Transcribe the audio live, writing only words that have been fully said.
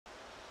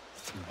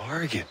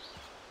Morgan.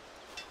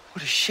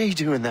 What is Shay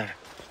doing there?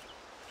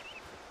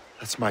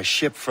 That's my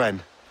ship,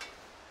 friend.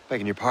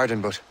 Begging your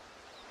pardon, but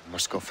I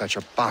must go fetch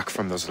her back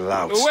from those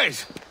louts.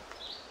 Wait!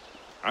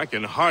 I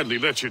can hardly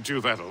let you do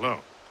that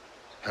alone.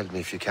 Help me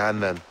if you can,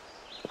 then.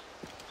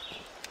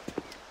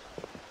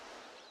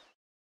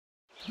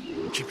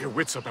 Keep your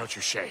wits about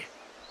you, Shay.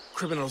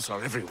 Criminals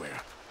are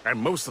everywhere, and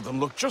most of them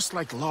look just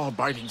like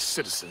law-abiding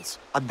citizens.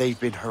 And they've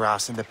been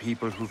harassing the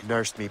people who've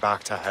nursed me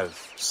back to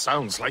health.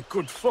 Sounds like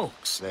good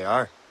folks. They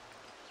are.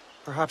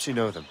 Perhaps you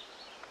know them.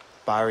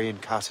 Barry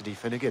and Cassidy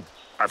Finnegan.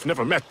 I've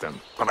never met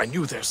them, but I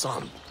knew their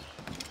son.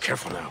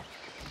 Careful now.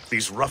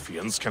 These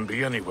ruffians can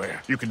be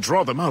anywhere. You can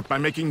draw them out by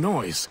making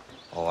noise.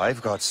 Oh,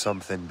 I've got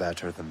something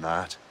better than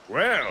that.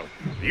 Well,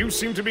 you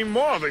seem to be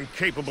more than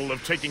capable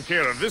of taking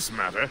care of this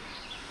matter.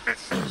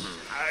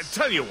 I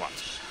tell you what.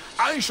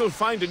 I shall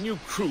find a new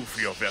crew for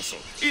your vessel,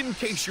 in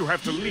case you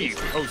have to leave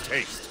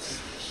post-haste.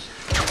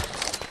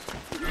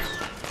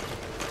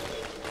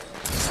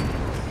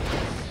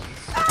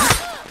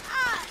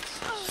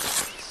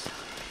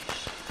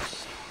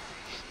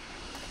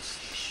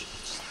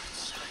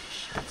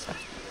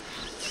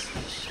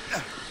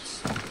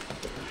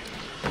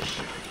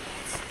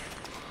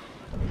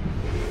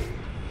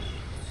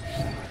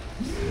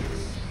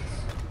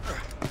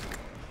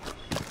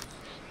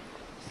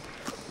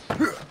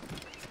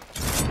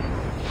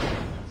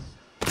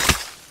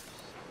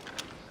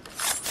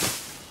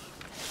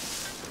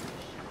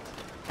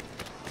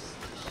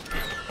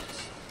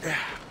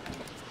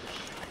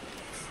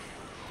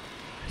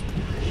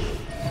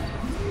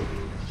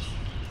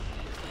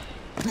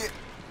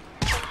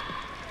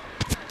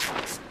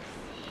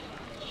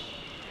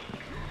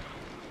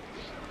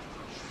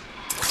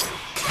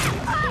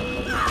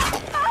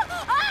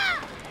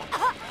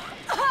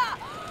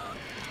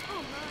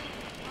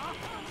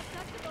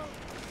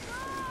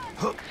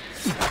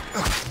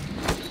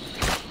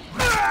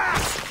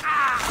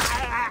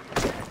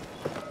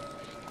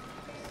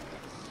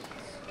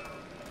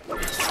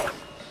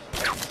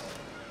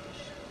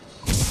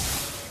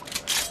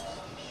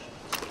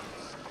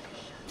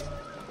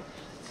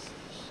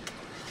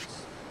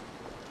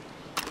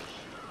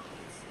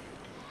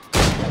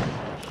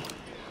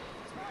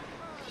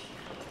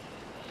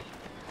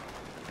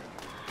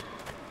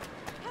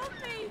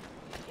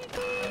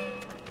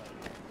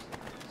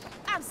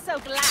 So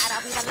glad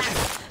I'll be the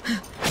last.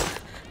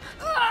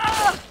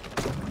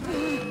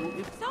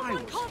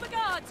 Someone call the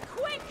guards,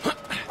 quick!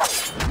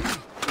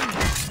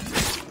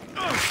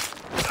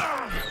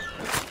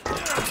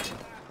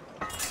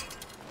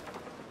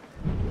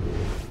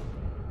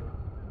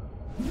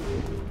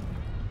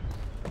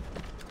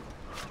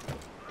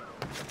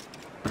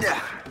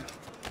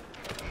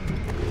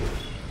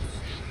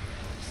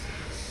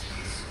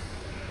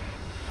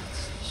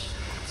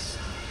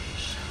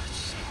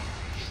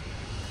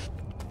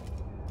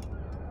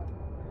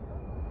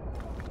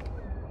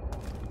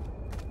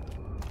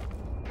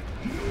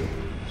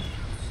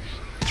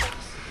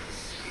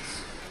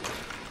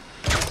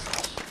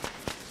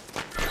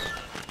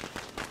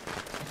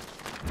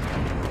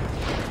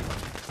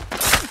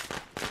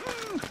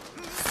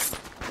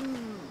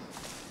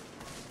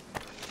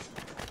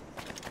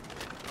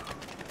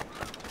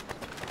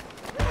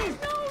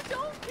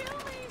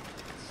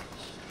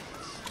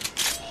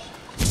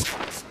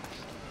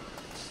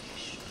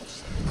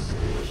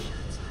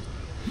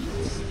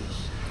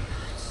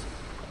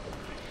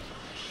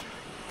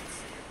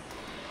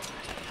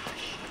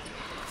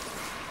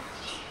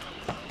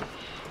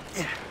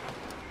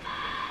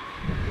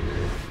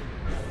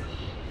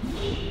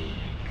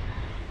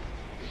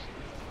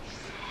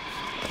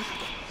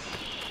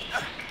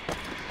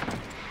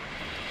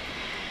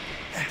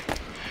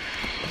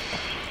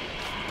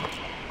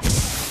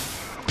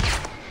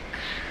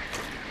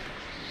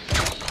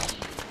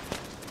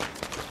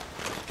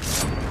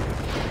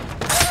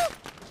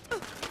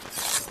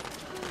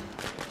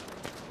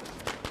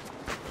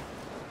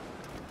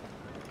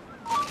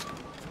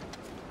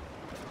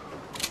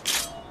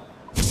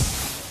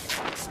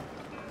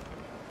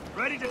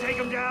 Ready to take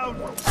him down?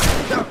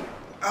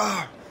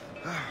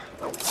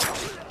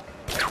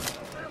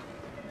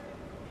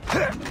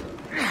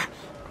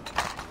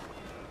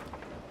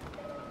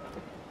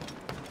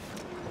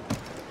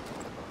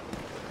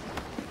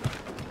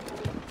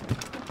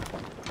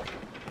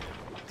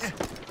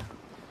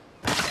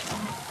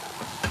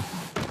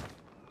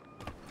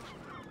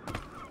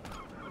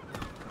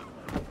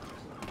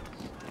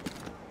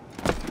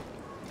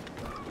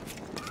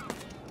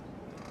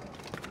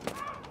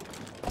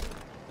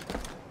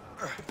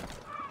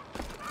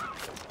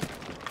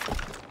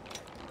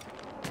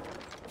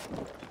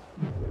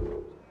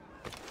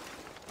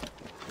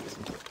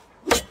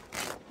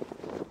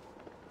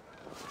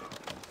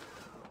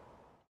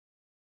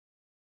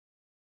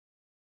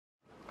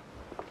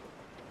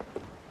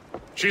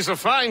 She's a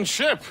fine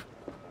ship.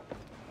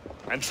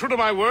 And true to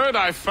my word,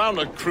 I found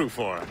a crew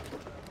for her.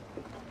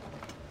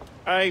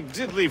 I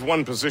did leave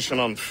one position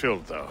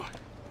unfilled, though.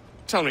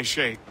 Tell me,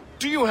 Shay,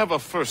 do you have a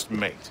first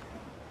mate?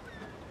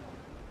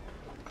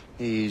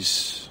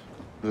 He's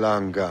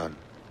long gone.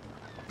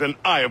 Then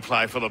I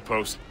apply for the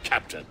post,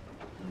 Captain.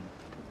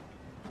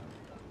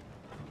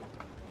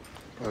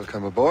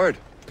 Welcome aboard.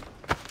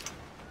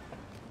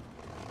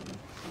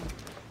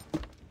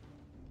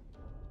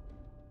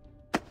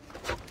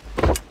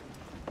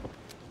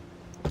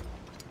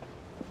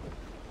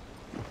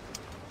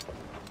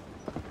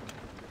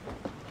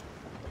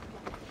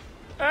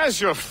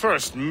 As your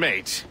first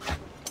mate,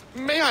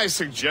 may I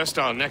suggest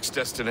our next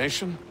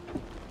destination?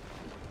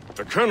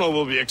 The Colonel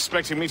will be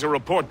expecting me to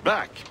report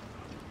back.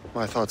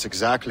 My thoughts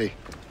exactly.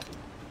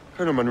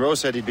 Colonel Monroe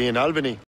said he'd be in Albany.